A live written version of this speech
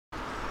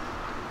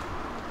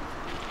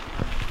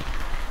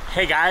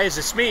Hey guys,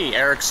 it's me,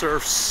 Eric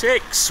Surf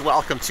 6.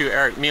 Welcome to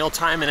Eric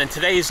Mealtime, and in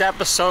today's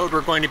episode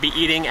we're going to be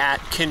eating at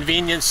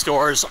convenience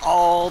stores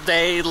all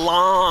day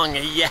long.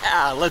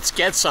 Yeah, let's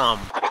get some.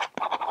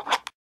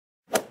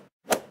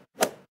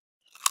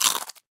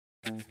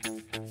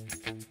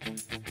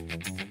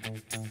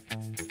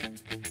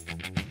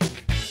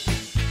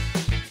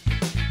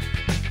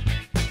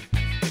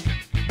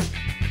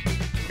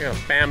 Yeah,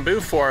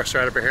 bamboo forest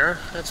right over here.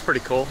 That's pretty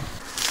cool.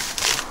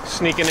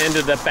 Sneaking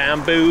into the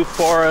bamboo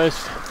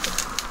forest.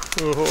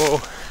 Ooh,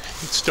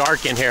 it's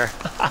dark in here.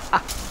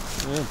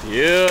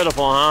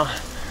 Beautiful, huh?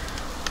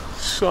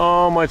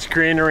 So much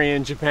greenery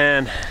in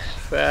Japan.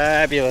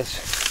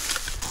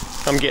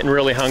 Fabulous. I'm getting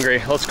really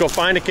hungry. Let's go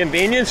find a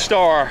convenience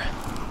store.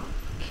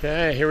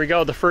 Okay, here we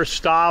go. The first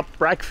stop,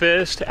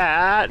 breakfast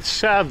at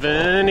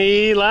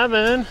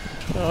 7-Eleven.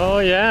 Oh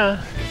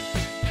yeah.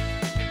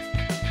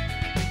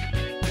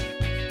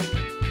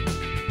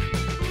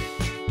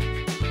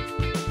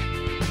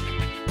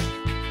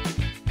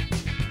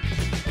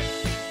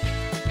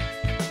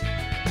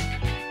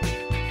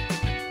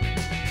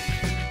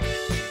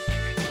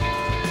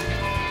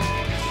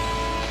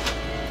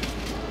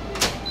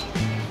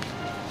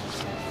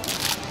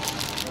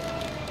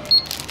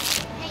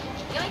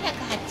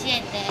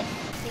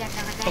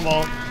 Come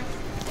on.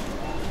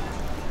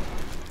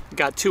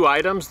 Got two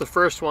items. The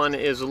first one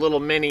is a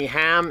little mini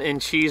ham and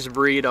cheese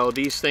burrito.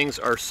 These things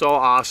are so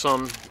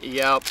awesome.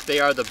 Yep, they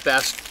are the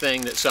best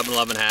thing that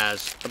 7-Eleven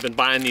has. I've been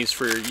buying these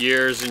for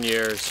years and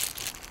years.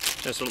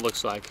 That's what it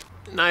looks like.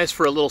 Nice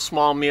for a little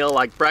small meal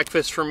like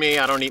breakfast for me.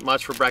 I don't eat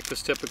much for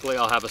breakfast typically.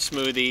 I'll have a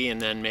smoothie and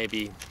then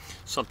maybe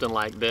something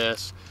like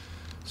this.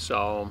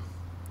 So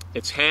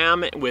it's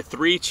ham with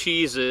 3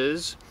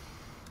 cheeses.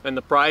 And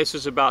the price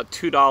is about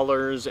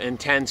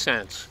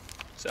 $2.10.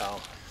 So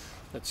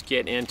let's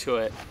get into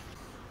it.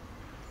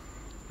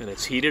 And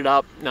it's heated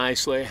up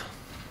nicely.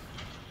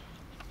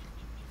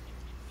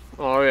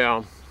 Oh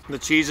yeah, the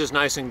cheese is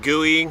nice and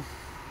gooey.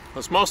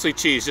 It's mostly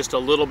cheese, just a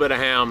little bit of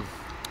ham,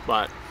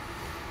 but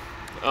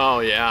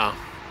oh yeah.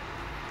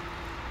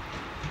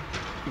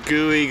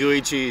 Gooey, gooey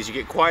cheese. You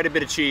get quite a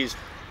bit of cheese.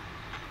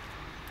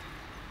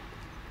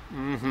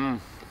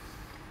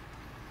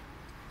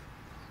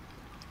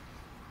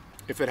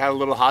 If it had a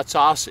little hot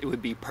sauce, it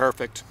would be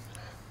perfect.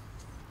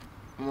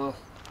 Well,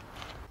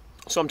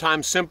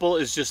 sometimes simple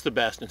is just the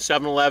best. In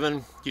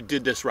 7-Eleven, you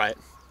did this right.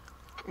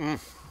 And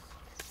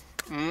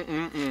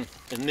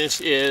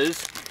this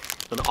is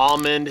an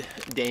almond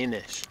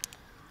Danish.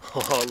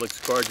 Oh, it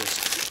looks gorgeous.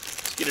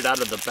 Let's get it out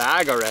of the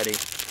bag already.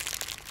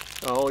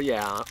 Oh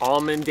yeah,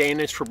 almond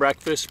Danish for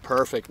breakfast,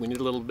 perfect. We need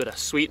a little bit of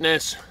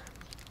sweetness.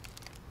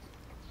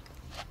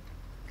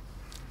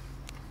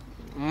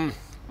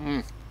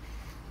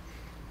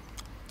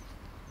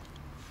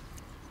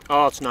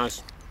 Oh, it's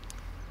nice.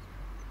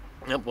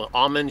 Yep, with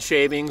almond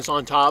shavings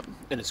on top,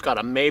 and it's got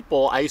a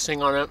maple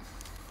icing on it.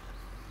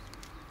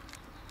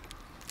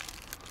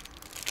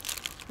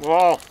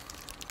 Whoa.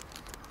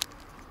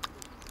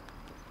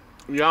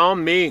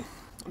 Yummy.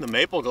 The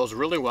maple goes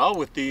really well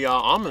with the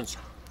almonds.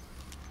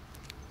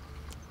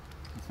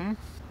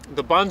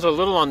 The bun's a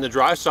little on the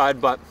dry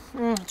side, but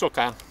it's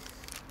okay.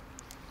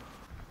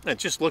 It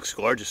just looks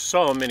gorgeous.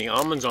 So many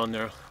almonds on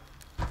there.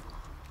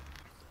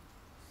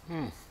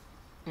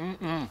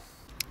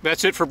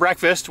 That's it for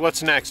breakfast.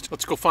 What's next?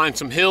 Let's go find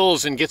some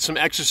hills and get some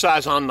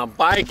exercise on the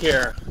bike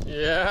here.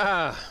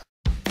 Yeah.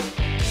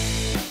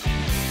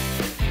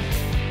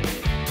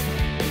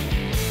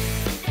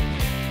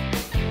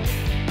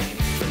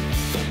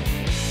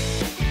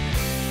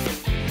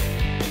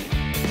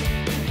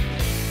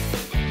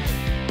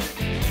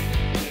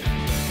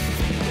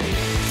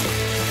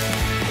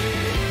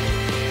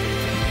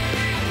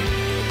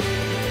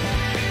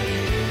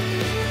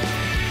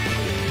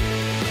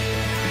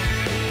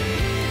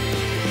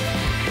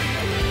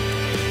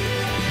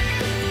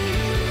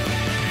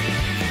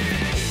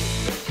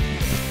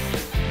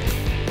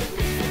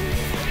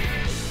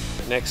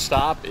 Next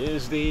stop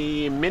is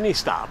the mini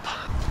stop.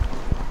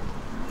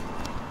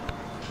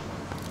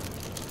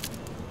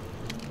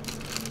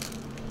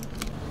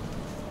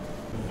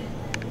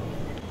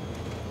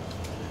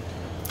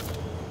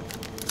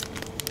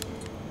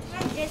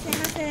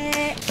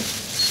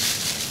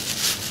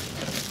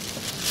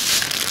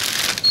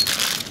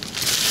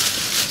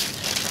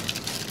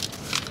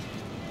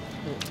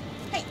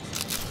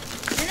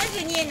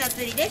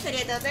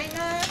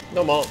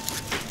 Domo.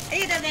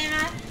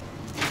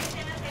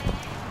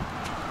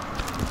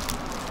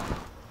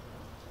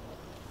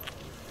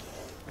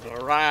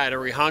 All right, are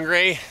we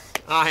hungry?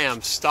 I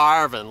am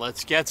starving.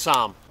 Let's get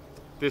some.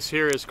 This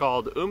here is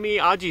called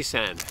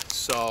Umiajisen.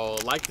 So,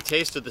 like the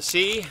taste of the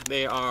sea,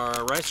 they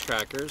are rice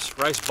crackers,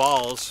 rice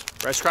balls,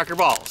 rice cracker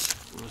balls.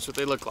 That's what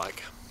they look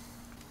like.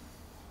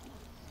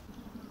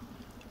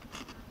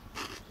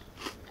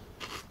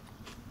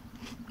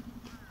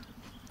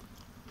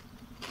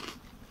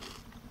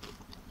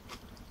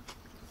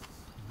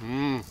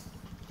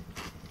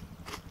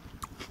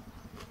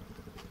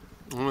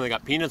 They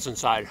got peanuts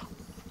inside.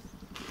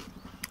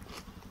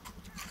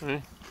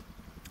 Okay.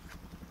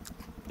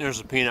 There's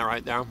a peanut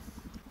right there.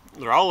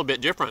 They're all a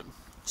bit different.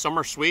 Some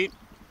are sweet,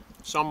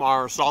 some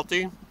are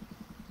salty,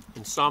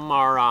 and some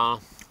are a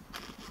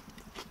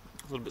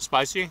little bit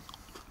spicy.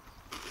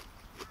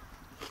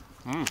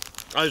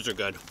 Those are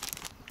good.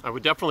 I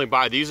would definitely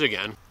buy these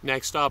again.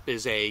 Next up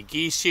is a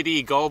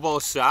Gishiri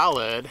Gobo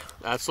salad.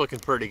 That's looking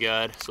pretty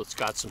good. So it's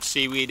got some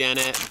seaweed in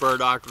it,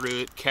 burdock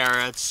root,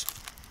 carrots.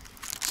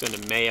 It's in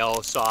a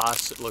mayo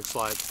sauce, it looks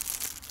like.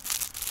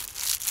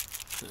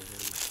 And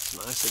it's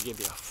nice to give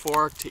you a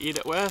fork to eat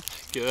it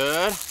with.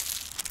 Good.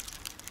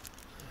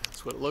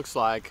 That's what it looks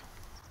like.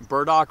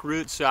 Burdock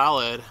root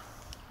salad.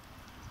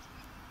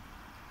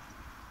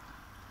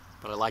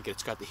 But I like it.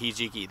 It's got the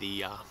hijiki,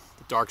 the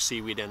dark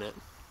seaweed in it.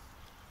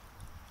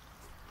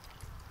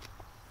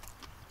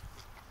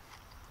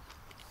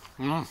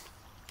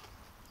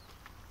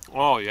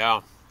 Oh yeah.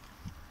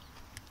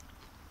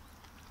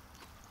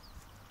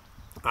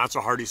 That's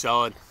a hearty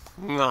salad.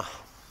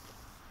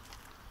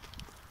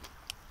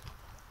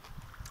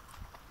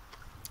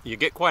 You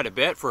get quite a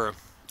bit for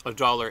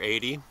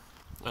 $1.80.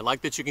 I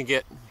like that you can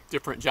get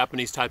different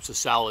Japanese types of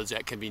salads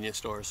at convenience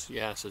stores.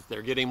 Yes,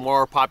 they're getting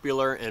more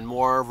popular and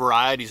more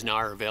varieties now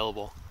are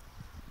available.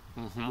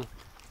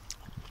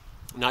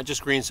 Not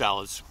just green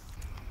salads.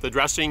 The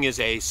dressing is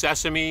a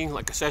sesame,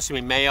 like a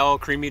sesame mayo,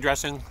 creamy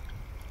dressing.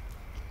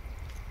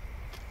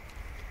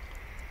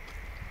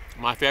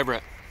 My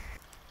favorite.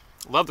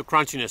 Love the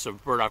crunchiness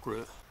of burdock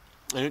root.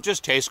 And it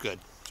just tastes good.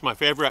 It's my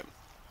favorite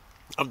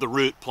of the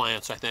root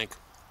plants, I think.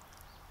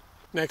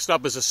 Next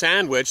up is a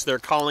sandwich. They're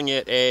calling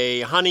it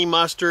a honey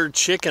mustard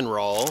chicken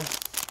roll.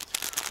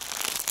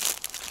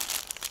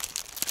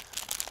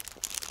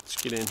 Let's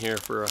get in here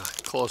for a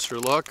closer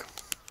look.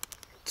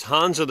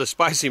 Tons of the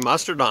spicy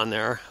mustard on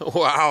there.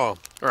 Wow.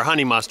 Or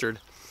honey mustard.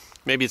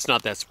 Maybe it's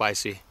not that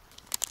spicy.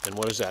 And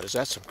what is that? Is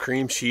that some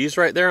cream cheese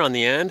right there on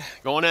the end?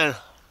 Going in.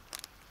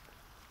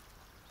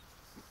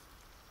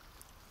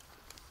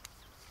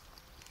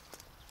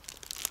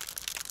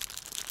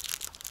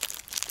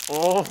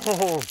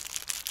 Oh.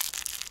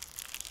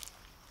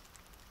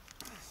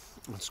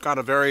 It's got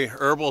a very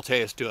herbal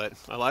taste to it.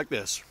 I like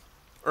this.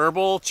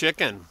 Herbal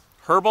chicken.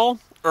 Herbal?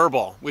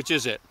 Herbal. Which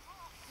is it?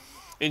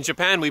 In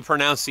Japan, we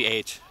pronounce the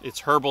H.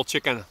 It's herbal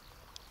chicken.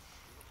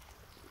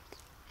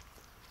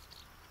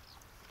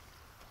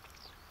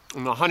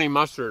 And the honey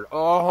mustard.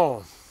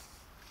 Oh.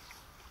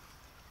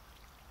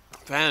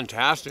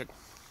 Fantastic.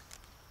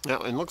 Now,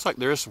 it looks like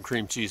there is some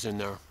cream cheese in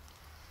there.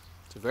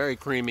 It's a very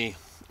creamy,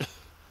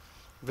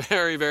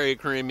 very, very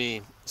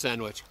creamy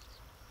sandwich.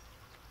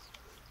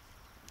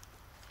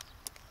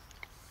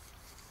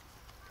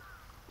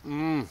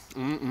 The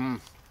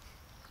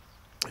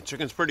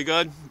chicken's pretty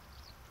good.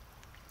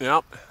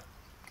 Yep.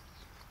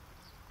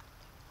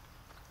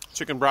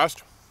 Chicken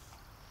breast.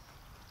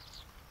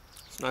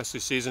 It's nicely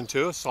seasoned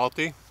too,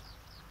 salty.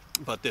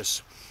 But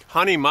this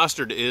honey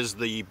mustard is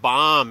the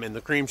bomb in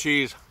the cream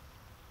cheese.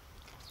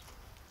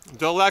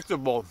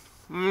 Delectable.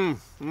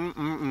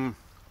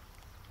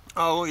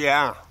 Oh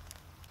yeah.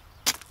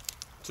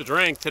 To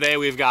drink today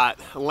we've got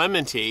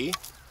lemon tea.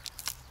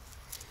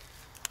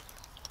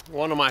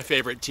 One of my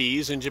favorite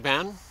teas in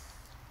Japan.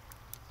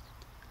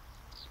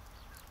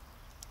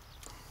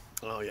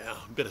 Oh yeah,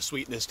 a bit of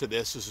sweetness to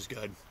this. This is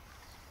good.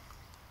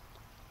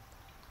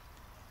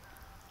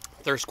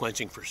 Thirst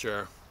quenching for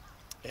sure.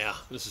 Yeah,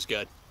 this is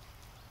good.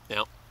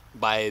 Now,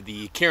 by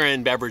the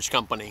Kirin Beverage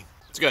Company.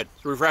 It's good.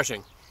 It's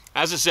refreshing.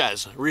 As it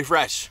says,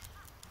 refresh.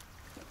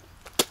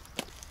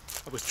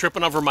 I was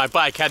tripping over my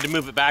bike, had to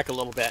move it back a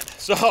little bit.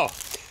 So,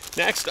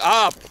 next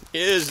up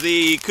is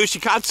the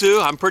Kushi Katsu.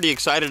 I'm pretty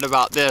excited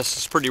about this.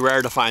 It's pretty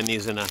rare to find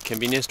these in a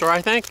convenience store,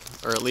 I think.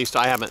 Or at least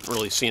I haven't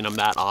really seen them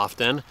that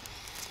often.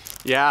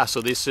 Yeah,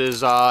 so this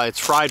is, it's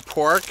fried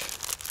pork,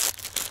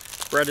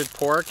 breaded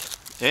pork,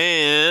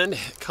 and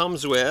it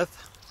comes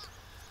with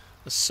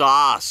a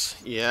sauce.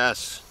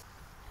 Yes.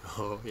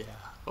 Oh yeah.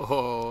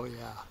 Oh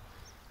yeah.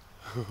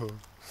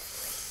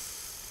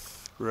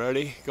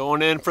 Ready?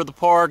 Going in for the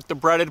pork, the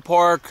breaded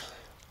pork.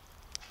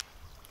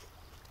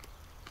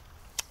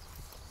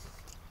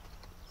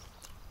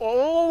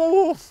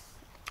 Oh!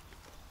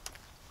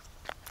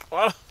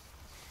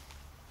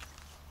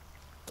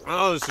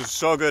 Oh, this is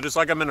so good. It's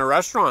like I'm in a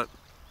restaurant.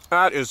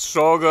 That is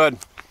so good.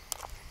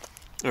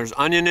 There's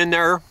onion in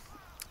there,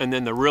 and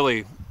then the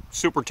really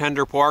super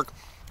tender pork,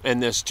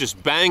 and this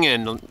just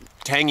banging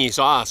tangy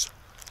sauce.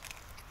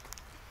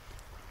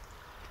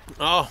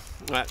 Oh,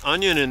 that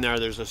onion in there.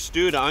 There's a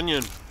stewed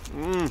onion.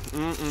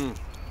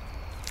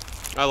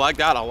 I like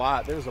that a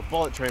lot. There's a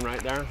bullet train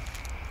right there.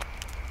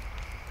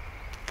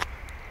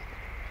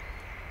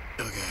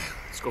 Okay,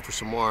 let's go for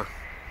some more.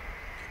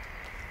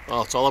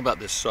 Oh, it's all about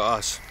this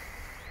sauce.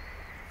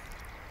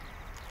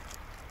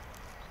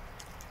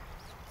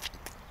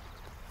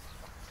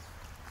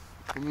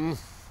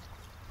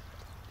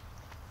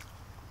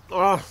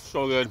 Oh,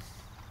 so good.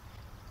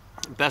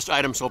 Best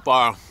item so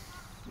far.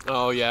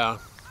 Oh yeah.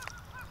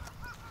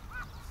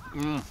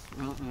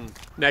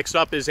 Next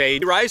up is a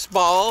rice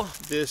ball.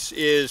 This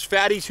is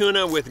fatty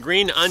tuna with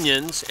green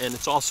onions, and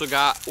it's also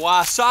got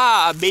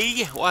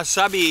wasabi.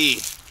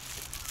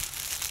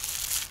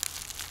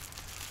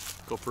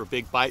 Go for a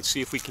big bite,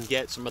 see if we can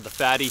get some of the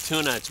fatty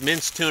tuna. It's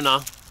minced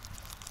tuna.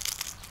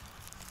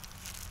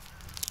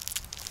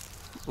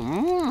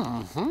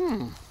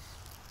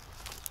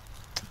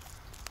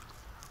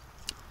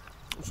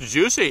 It's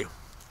juicy.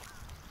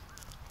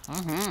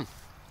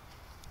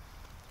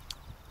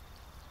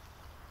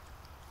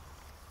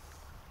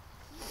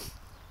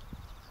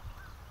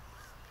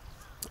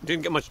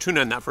 Didn't get much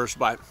tuna in that first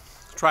bite.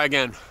 Let's try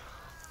again.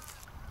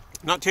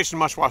 Not tasting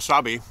much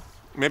wasabi.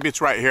 Maybe it's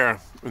right here.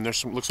 And there's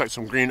some, looks like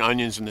some green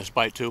onions in this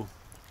bite too.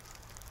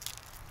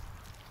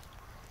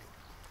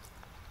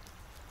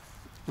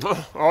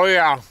 Oh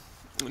yeah.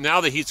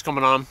 Now the heat's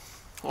coming on.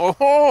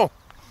 Oh!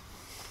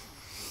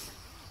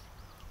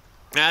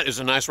 That is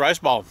a nice rice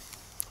ball.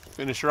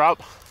 Finish her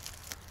up.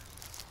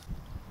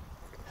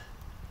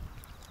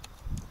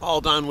 All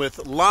done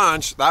with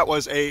lunch. That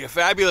was a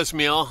fabulous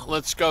meal.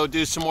 Let's go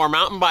do some more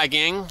mountain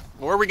biking.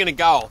 Where are we gonna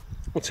go?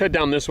 Let's head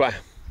down this way.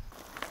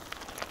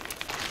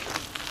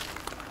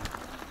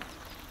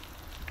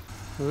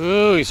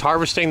 Ooh, he's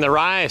harvesting the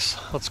rice.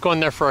 Let's go in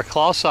there for a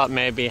close-up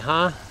maybe,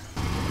 huh?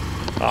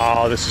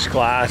 Oh, this is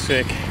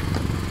classic.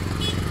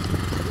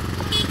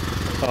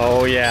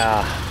 Oh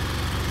yeah.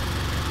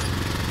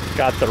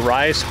 Got the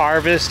rice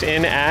harvest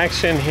in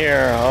action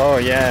here. Oh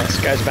yeah,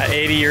 this guy's about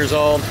 80 years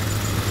old.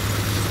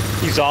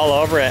 He's all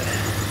over it.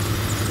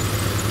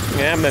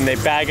 Yeah, and then they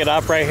bag it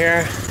up right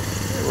here.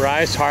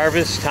 Rice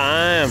harvest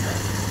time.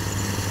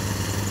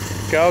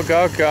 Go,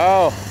 go,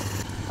 go.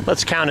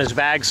 Let's count his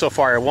bags so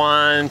far.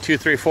 1, 2,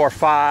 3, 4,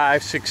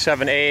 5, 6,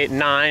 7, 8,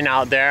 9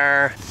 out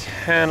there.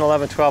 10,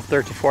 11, 12,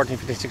 13, 14,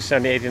 15, 16,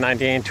 17, 18,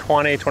 19,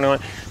 20, 21,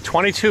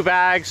 22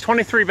 bags,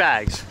 23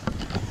 bags.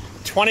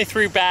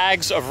 23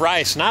 bags of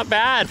rice. Not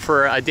bad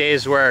for a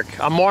day's work,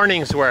 a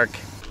morning's work.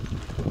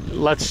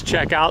 Let's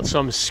check out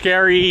some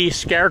scary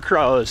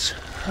scarecrows.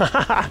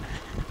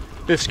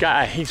 This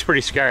guy, he's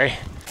pretty scary.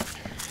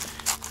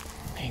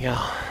 There you go.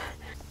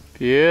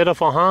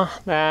 Beautiful, huh?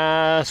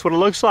 That's what it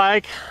looks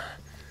like.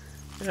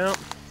 Yep.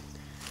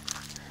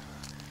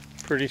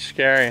 Pretty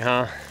scary,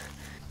 huh?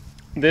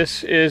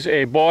 This is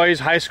a boys'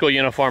 high school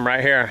uniform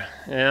right here.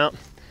 Yep.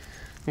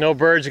 No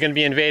birds are gonna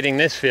be invading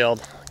this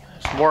field.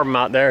 There's more of them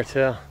out there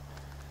too.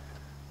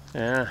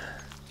 Yeah.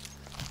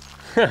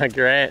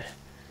 Great.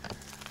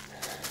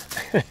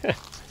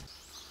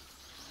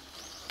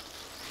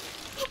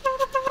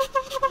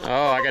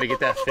 Oh, I gotta get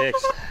that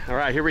fixed. All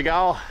right, here we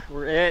go.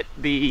 We're at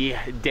the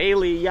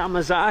Daily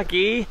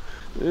Yamazaki.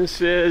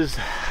 This is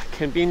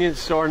convenience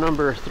store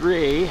number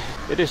 3.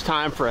 It is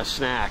time for a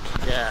snack.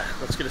 Yeah,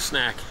 let's get a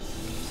snack.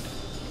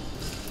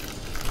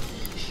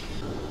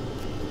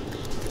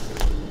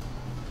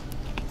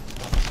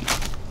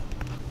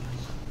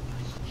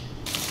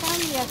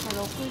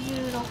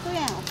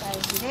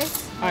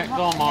 Alright,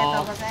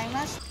 domo.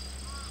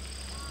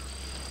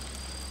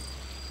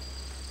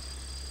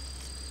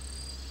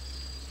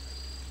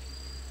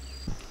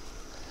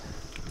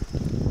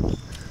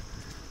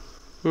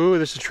 Ooh,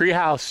 there's a tree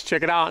house.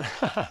 Check it out.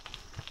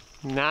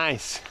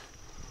 Nice.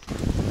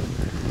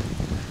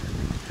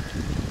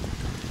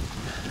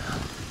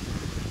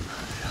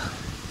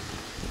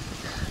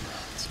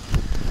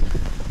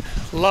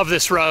 Love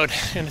this road,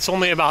 and it's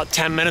only about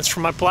 10 minutes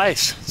from my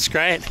place. It's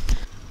great.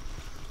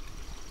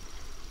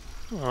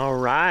 All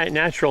right,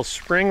 natural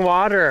spring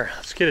water.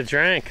 Let's get a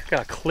drink. Look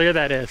how clear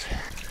that is.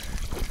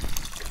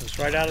 Comes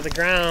right out of the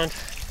ground.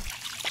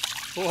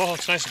 Whoa,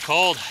 it's nice and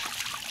cold.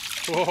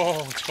 Whoa,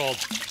 it's cold.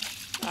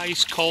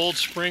 Ice cold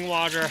spring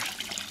water.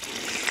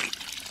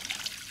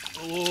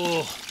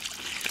 Ooh.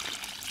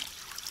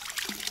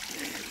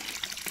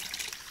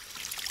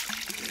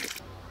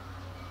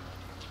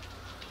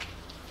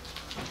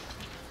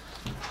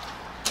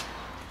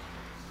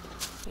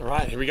 All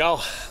right, here we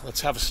go.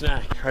 Let's have a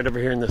snack right over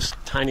here in this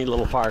tiny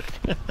little park.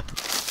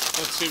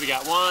 Let's see, we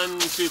got 1,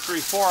 2, 3,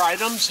 4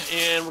 items,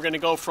 and we're gonna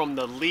go from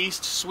the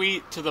least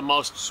sweet to the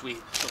most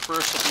sweet. So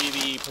first will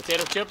be the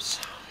potato chips,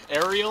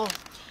 Ariel.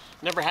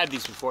 Never had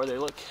these before. They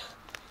look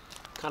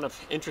kind of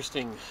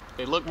interesting.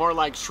 They look more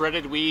like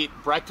shredded wheat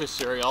breakfast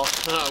cereal.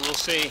 We'll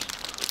see.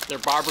 They're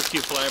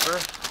barbecue flavor.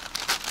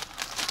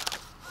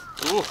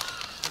 Ooh,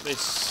 they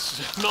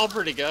smell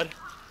pretty good.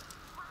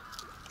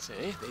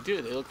 See, they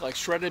do. They look like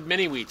shredded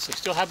mini wheats. They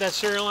still have that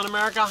cereal in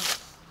America.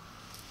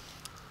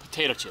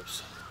 Potato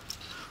chips.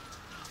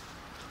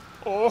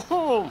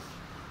 Oh,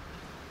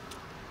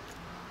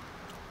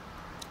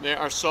 they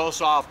are so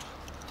soft.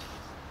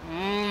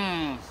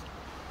 Mmm.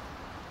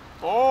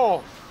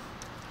 Oh,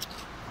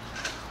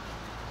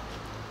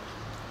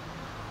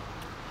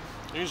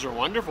 these are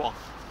wonderful.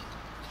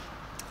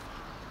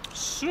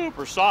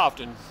 Super soft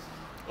and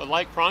a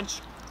light crunch.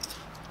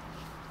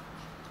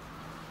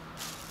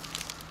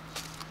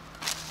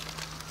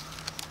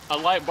 A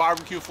light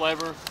barbecue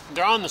flavor.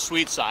 They're on the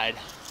sweet side.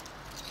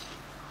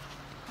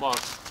 Well,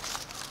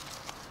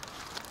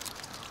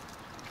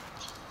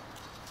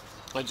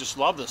 I just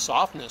love the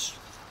softness.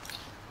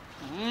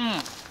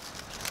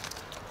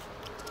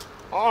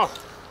 Oh.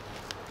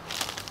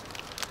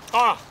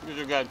 Oh, these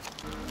are good.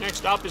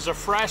 Next up is a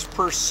fresh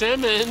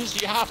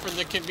Persimmons. Yeah, from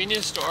the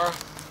convenience store.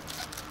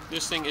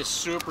 This thing is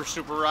super,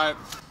 super ripe.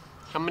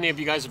 How many of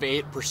you guys have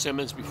ate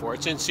persimmons before?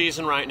 It's in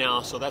season right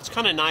now, so that's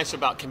kind of nice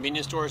about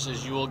convenience stores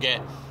is you will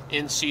get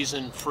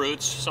in-season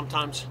fruits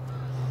sometimes.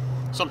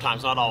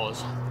 Sometimes, not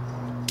always.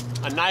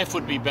 A knife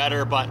would be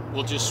better, but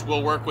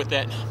we'll work with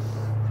it.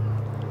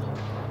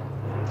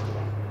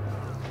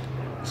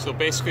 So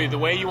basically, the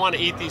way you want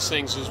to eat these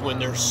things is when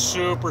they're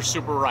super,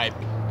 super ripe,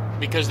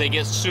 because they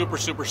get super,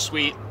 super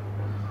sweet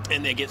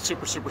and they get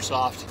super, super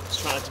soft.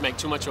 Just try not to make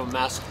too much of a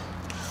mess.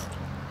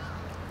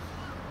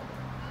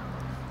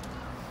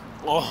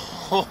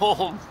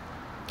 Oh,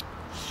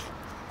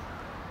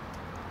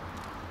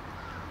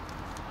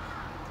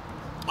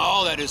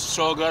 oh, that is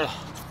so good.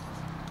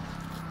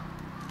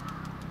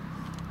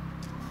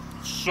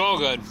 So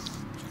good.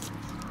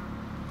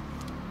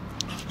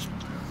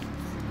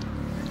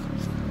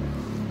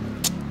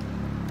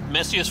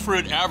 Messiest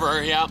fruit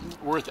ever, yeah.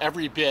 Worth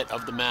every bit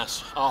of the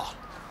mess. Oh,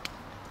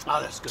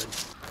 that's good.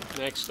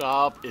 Next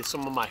up is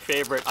some of my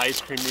favorite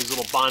ice cream. These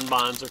little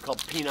bonbons, they're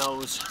called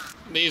Pinos.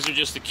 These are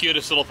just the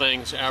cutest little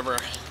things ever.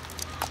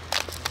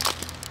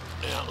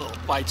 Yeah, little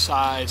bite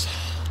size.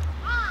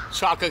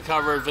 Chocolate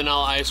covered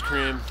vanilla ice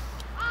cream.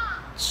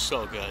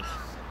 So good.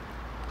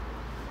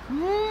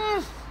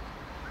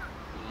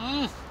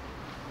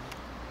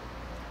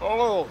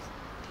 Oh.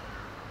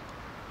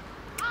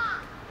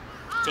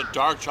 It's a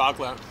dark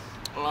chocolate.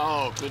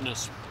 Oh,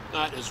 goodness.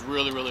 That is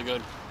really, really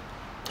good.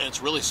 And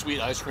it's really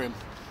sweet ice cream.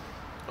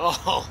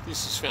 Oh,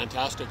 this is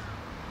fantastic.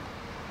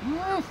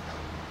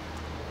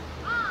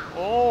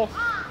 Oh.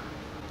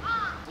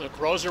 The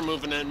crows are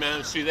moving in,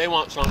 man. See, they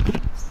want some.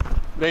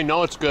 They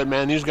know it's good,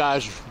 man. These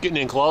guys are getting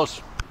in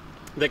close.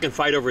 They can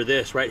fight over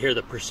this right here,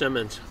 the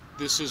persimmons.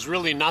 This is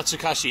really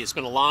Natsukashi. It's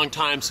been a long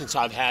time since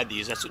I've had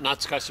these. That's what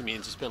Natsukashi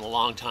means. It's been a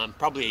long time.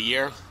 Probably a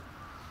year.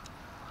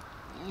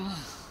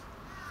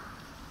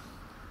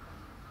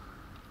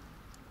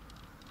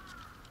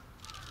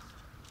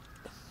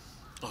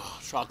 Oh,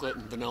 chocolate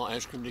and vanilla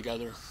ice cream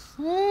together.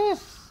 Oh.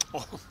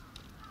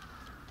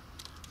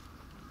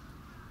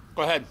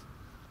 Go ahead.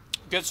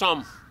 Get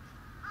some.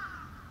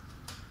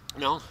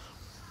 No?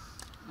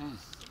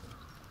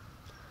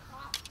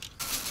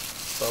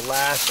 The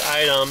last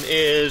item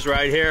is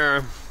right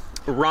here.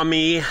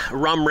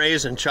 Rum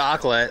raisin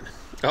chocolate.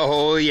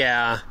 Oh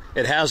yeah.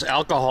 It has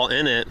alcohol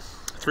in it.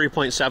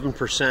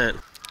 3.7%.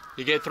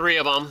 You get 3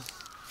 of them.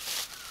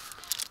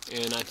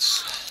 And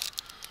that's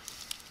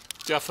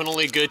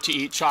definitely good to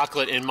eat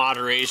chocolate in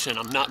moderation.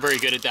 I'm not very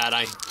good at that.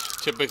 I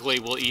typically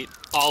will eat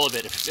all of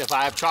it. If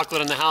I have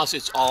chocolate in the house,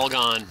 it's all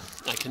gone.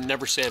 I can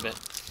never save it.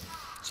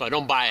 So I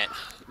don't buy it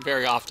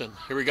very often.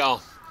 Here we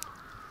go.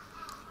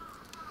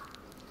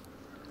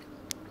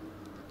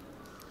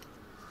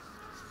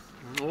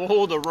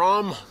 Oh, the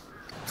rum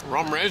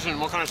raisin,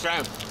 what can I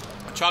say?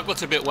 The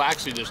chocolate's a bit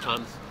waxy this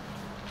time.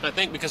 I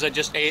think because I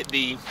just ate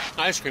the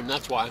ice cream,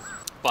 that's why.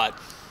 But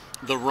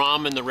the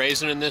rum and the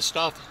raisin in this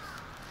stuff,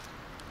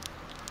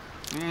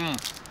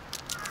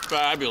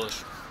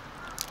 fabulous.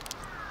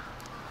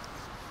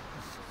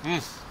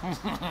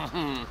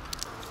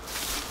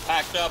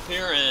 Packed up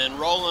here and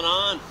rolling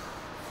on.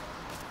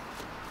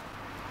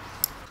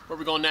 Where are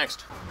we going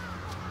next?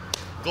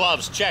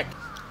 Gloves, check.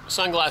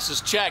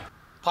 Sunglasses, check.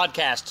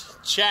 Podcast,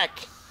 check.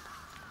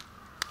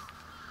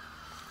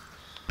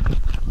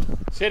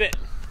 Let's hit it.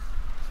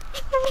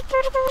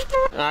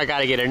 I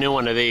gotta get a new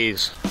one of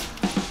these.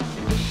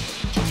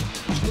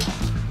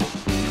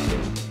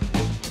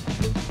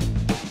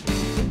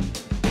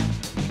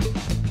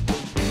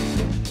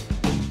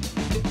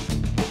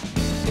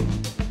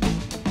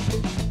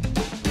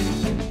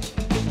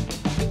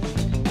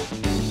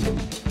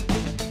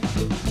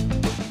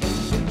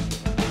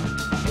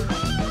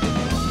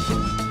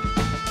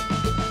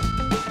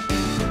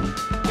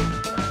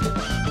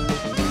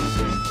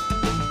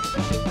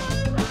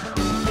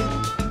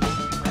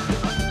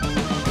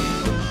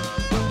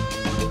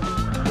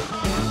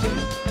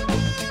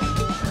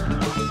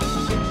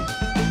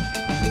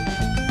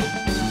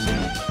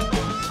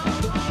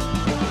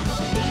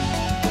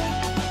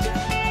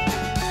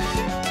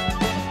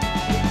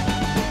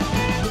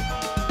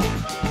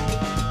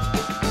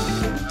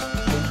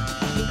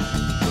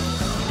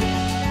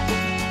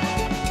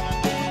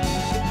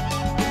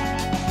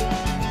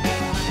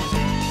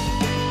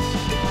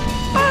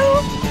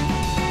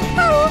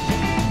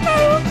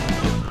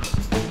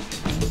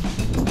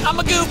 I'm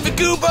a goofy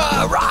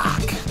gooba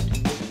rock.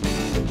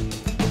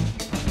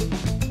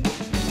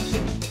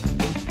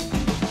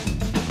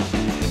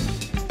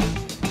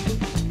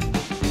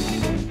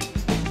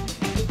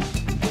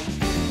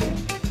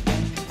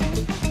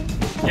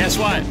 Guess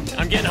what?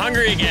 I'm getting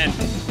hungry again.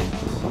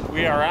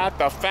 We are at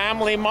the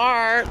Family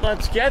Mart.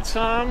 Let's get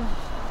some.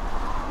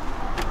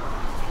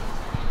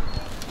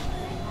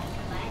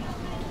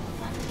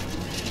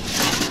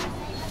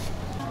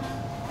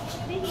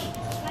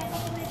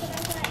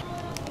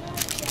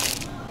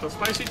 The ス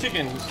パイシーチ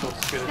キン一つ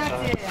ください。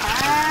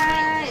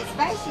はい、ス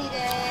パイシーで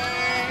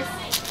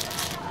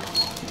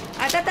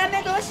す。温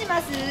めどうし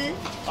ます？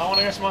あ、お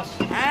願いしま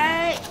す。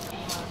はい。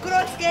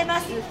袋つけま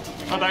す？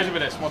あ、大丈夫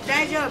です。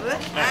大丈夫？は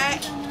い。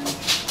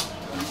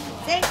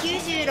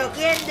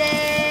1096円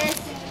です。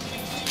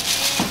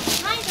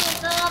はい、どうぞ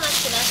お待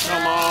ちくださ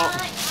い。どうも。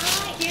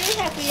904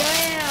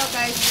円お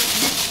返しで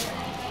す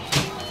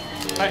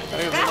ね。はい、ありがと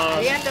うございます。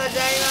ありがとうござい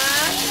ま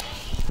す。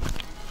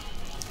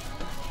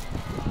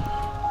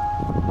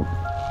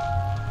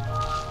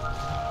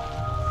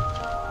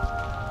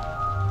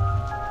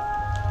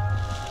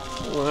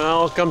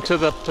Welcome to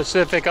the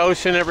Pacific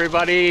Ocean,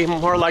 everybody.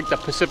 More like the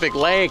Pacific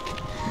Lake.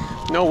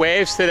 No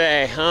waves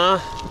today, huh?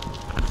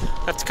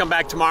 Have to come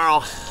back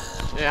tomorrow.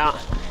 Yeah.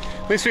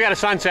 At least we got a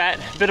sunset.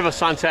 A bit of a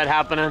sunset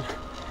happening.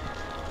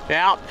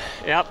 Yep.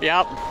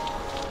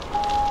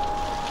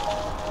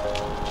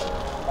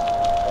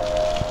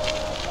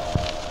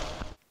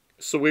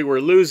 So we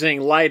were losing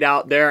light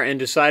out there and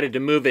decided to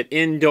move it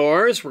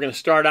indoors. We're going to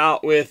start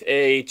out with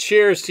a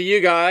cheers to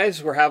you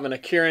guys. We're having a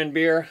Kirin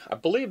beer. I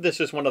believe this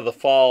is one of the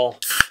fall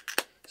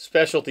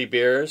specialty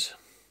beers.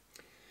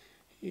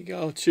 Here you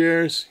go.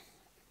 Cheers.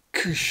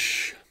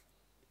 Kush.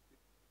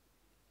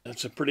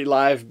 That's a pretty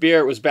live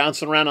beer. It was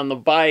bouncing around on the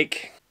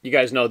bike. You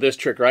guys know this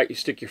trick, right? You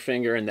stick your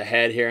finger in the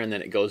head here and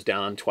then it goes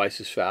down twice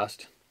as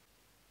fast.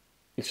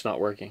 It's not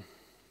working.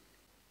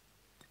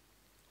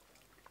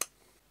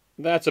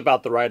 That's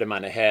about the right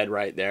amount of head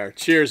right there.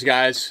 Cheers,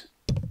 guys.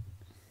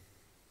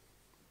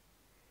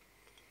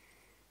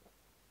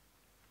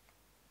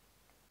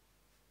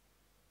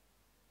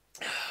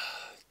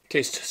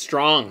 Tastes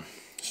strong.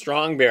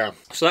 Strong beer.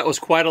 So that was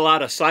quite a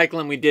lot of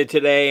cycling we did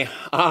today.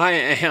 I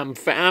am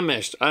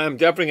famished. I am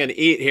definitely going to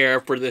eat here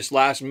for this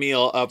last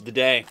meal of the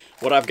day.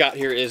 What I've got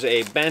here is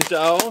a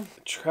bento.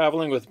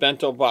 Traveling with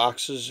bento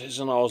boxes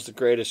isn't always the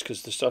greatest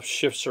because the stuff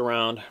shifts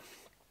around.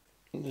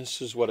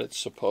 This is what it's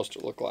supposed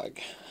to look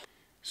like.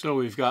 So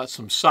we've got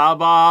some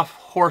sabaf,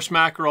 horse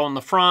mackerel in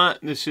the front.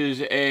 This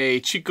is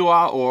a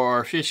chikua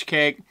or fish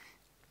cake.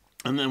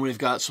 And then we've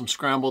got some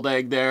scrambled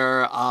egg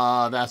there.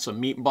 That's a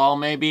meatball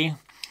maybe.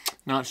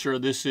 Not sure.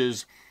 This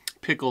is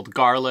pickled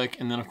garlic.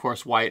 And then of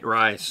course white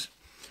rice.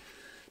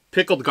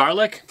 Pickled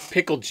garlic,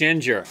 pickled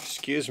ginger.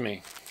 Excuse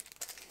me.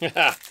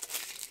 They're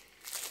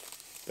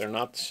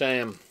not the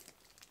same.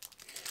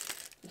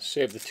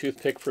 Save the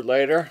toothpick for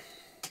later.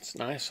 It's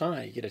nice,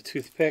 huh? You get a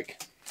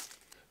toothpick.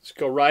 Let's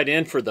go right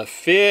in for the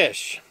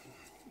fish.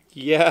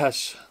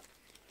 Yes.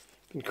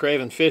 Been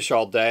craving fish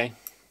all day.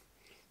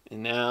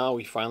 And now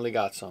we finally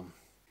got some.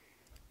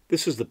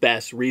 This is the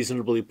best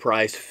reasonably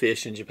priced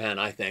fish in Japan,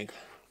 I think.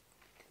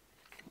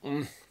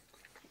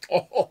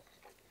 Oh,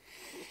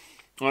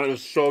 that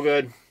is so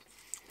good.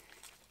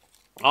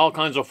 All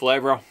kinds of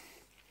flavor.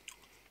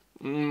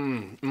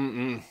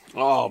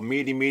 Oh,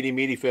 meaty, meaty,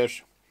 meaty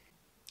fish.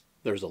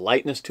 There's a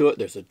lightness to it.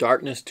 There's a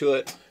darkness to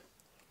it.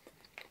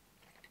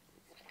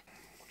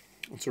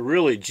 It's a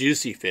really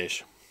juicy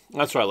fish.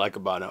 That's what I like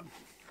about it.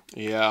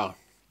 Yeah.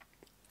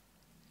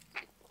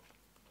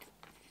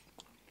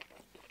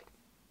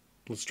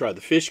 Let's try the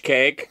fish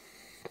cake.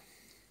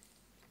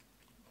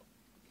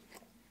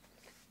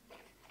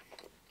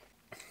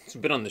 It's a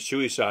bit on the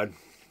chewy side.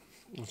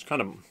 It's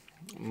kind of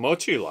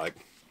mochi-like.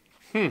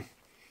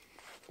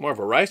 More of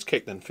a rice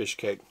cake than fish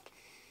cake.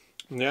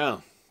 Yeah.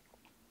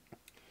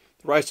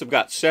 The rice have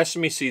got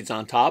sesame seeds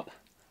on top.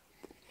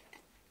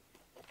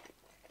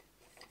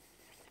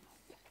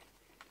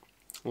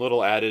 A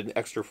little added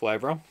extra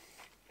flavor.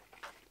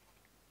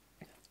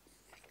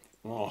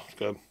 Oh,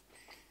 good.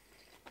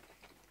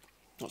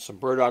 Got some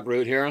burdock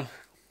root here.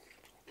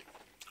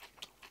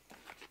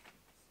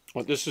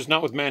 Well, this is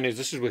not with mayonnaise.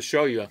 This is with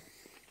shoyu.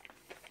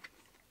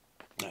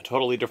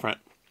 Totally different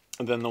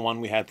than the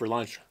one we had for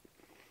lunch.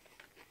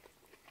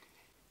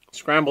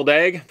 Scrambled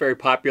egg, very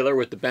popular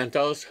with the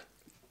bentos.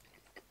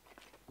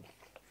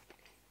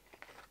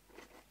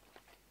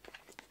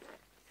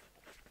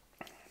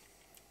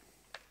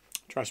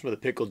 Try some of the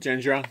pickled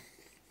ginger.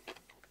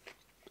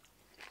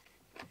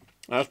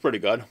 That's pretty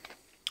good.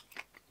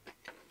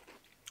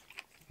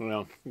 You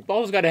know, you've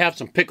always got to have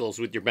some pickles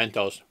with your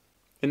bentos.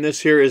 And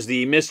this here is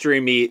the mystery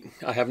meat.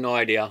 I have no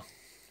idea.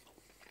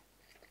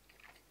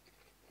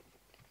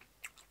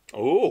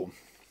 Oh.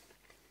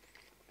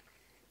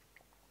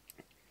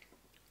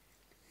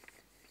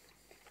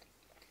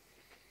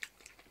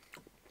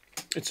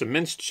 It's a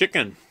minced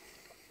chicken.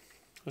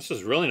 This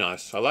is really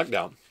nice. I like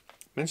that.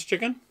 Minced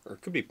chicken? Or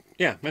it could be,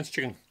 yeah, minced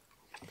chicken.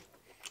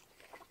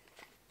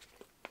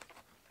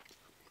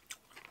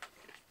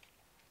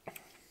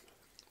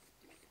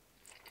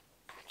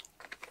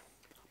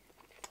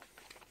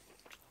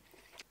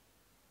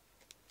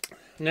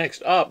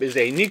 Next up is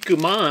a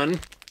nikuman.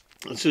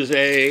 This is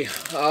a,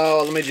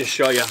 oh, let me just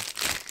show you.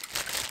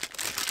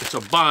 It's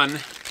a bun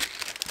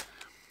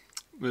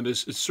that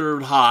is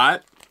served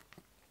hot.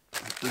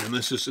 And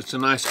this is, it's a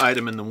nice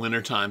item in the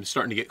wintertime. It's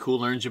starting to get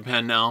cooler in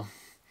Japan now.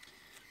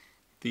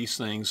 These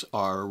things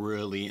are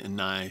really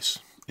nice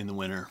in the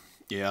winter.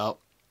 Yep,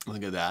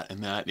 look at that.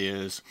 And that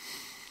is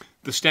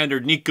the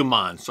standard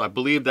nikuman. So I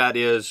believe that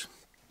is,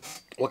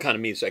 what kind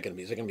of meat is that going to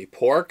be? Is it going to be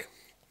pork?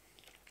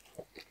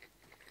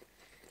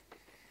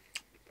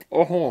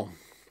 Oh,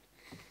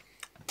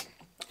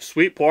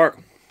 sweet pork.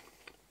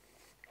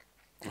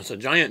 It's a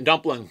giant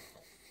dumpling.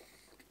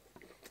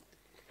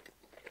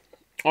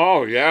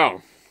 Oh, yeah.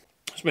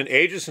 It's been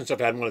ages since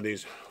I've had one of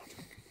these.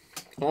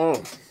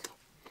 Oh.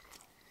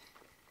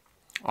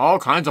 All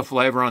kinds of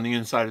flavor on the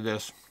inside of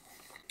this.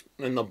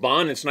 And the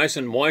bun, it's nice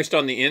and moist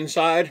on the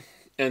inside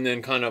and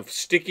then kind of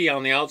sticky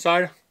on the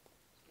outside.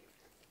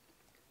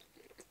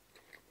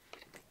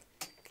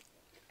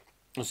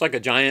 It's like a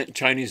giant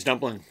Chinese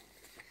dumpling.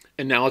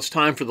 And now it's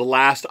time for the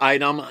last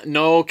item.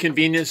 No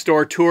convenience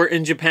store tour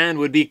in Japan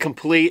would be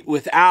complete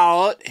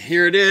without,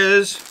 here it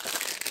is.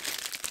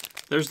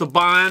 There's the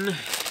bun.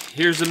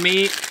 Here's the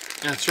meat.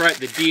 That's right,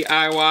 the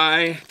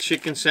DIY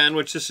chicken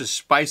sandwich. This is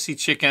spicy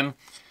chicken.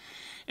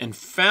 And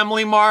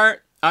Family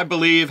Mart, I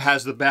believe,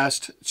 has the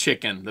best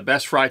chicken, the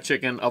best fried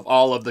chicken of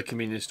all of the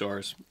convenience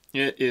stores.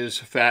 It is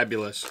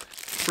fabulous.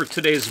 For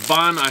today's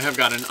bun, I have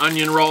got an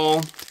onion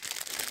roll.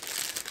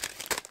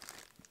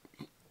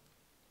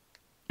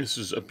 This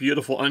is a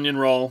beautiful onion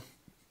roll.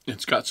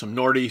 It's got some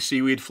nori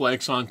seaweed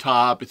flakes on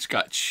top. It's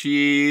got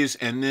cheese,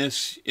 and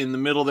this in the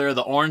middle there,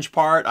 the orange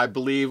part, I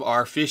believe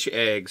are fish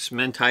eggs,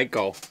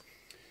 mentaiko.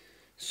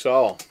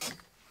 So,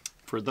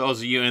 for those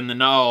of you in the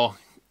know,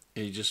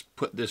 you just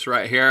put this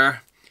right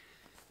here,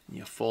 and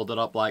you fold it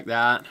up like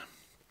that,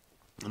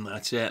 and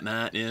that's it. And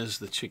that is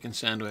the chicken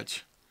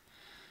sandwich,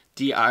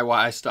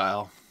 DIY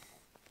style.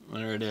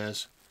 There it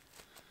is.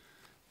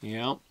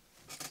 Yep.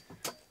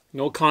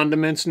 No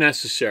condiments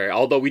necessary,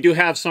 although we do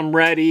have some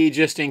ready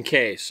just in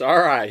case. All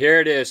right, here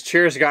it is.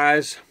 Cheers,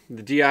 guys.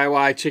 The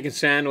DIY chicken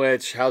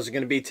sandwich. How's it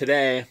going to be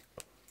today?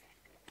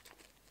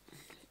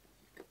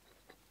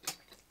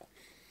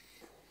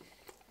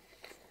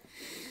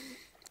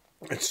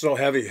 It's so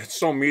heavy. It's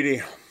so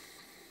meaty.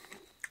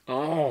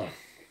 Oh.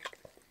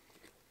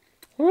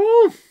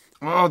 Woo.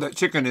 Oh, that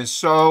chicken is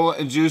so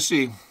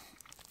juicy.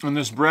 And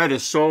this bread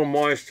is so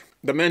moist.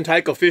 The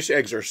mentaiko fish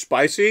eggs are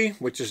spicy,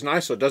 which is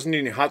nice, so it doesn't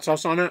need any hot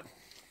sauce on it.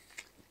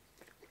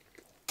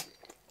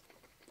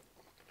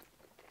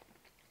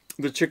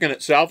 The chicken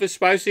itself is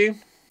spicy.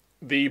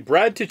 The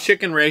bread to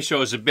chicken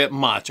ratio is a bit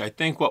much. I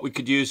think what we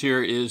could use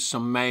here is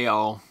some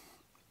mayo.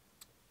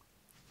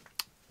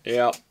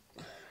 Yep.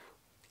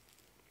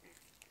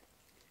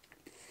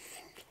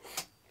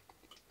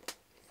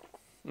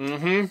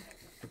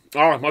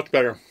 Oh, much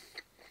better.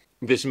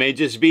 This may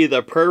just be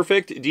the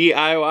perfect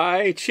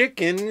DIY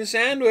chicken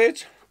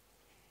sandwich.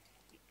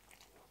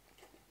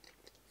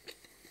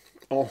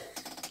 Oh.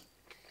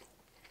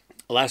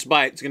 Last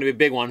bite. It's going to be a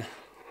big one.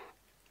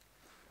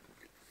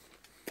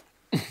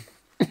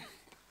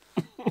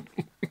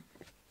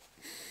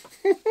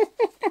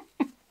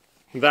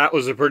 That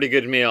was a pretty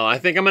good meal. I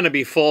think I'm going to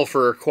be full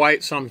for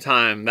quite some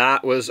time.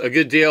 That was a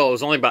good deal. It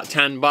was only about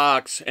 10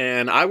 bucks.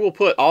 And I will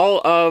put all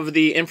of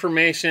the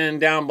information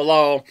down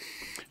below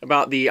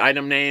about the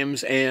item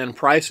names and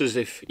prices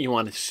if you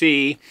want to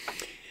see.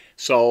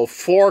 So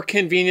 4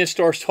 convenience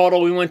stores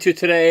total we went to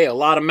today. A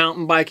lot of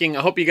mountain biking.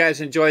 I hope you guys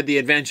enjoyed the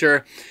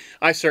adventure.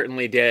 I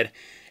certainly did.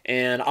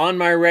 And on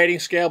my rating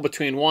scale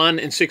between 1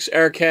 and 6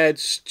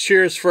 Airheads,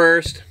 cheers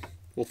first.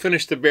 We'll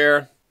finish the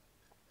beer.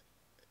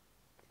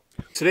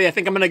 Today, I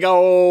think I'm going to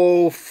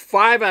go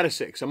 5 out of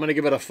 6. I'm going to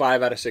give it a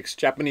 5 out of 6.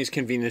 Japanese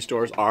convenience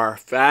stores are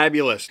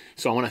fabulous.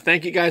 So I want to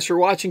thank you guys for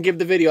watching. Give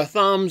the video a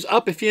thumbs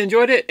up if you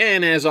enjoyed it.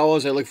 And as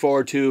always, I look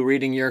forward to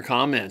reading your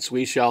comments.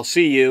 We shall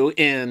see you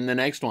in the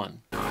next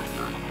one.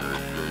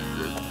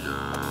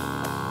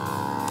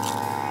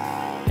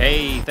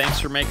 Hey, thanks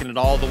for making it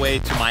all the way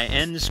to my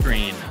end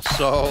screen.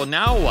 So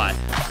now what?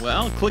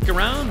 Well, click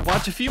around,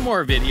 watch a few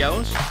more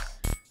videos.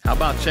 How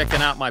about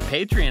checking out my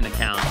Patreon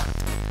account?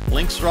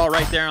 Links are all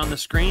right there on the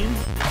screen.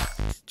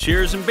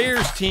 Cheers and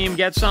beers, team.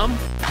 Get some.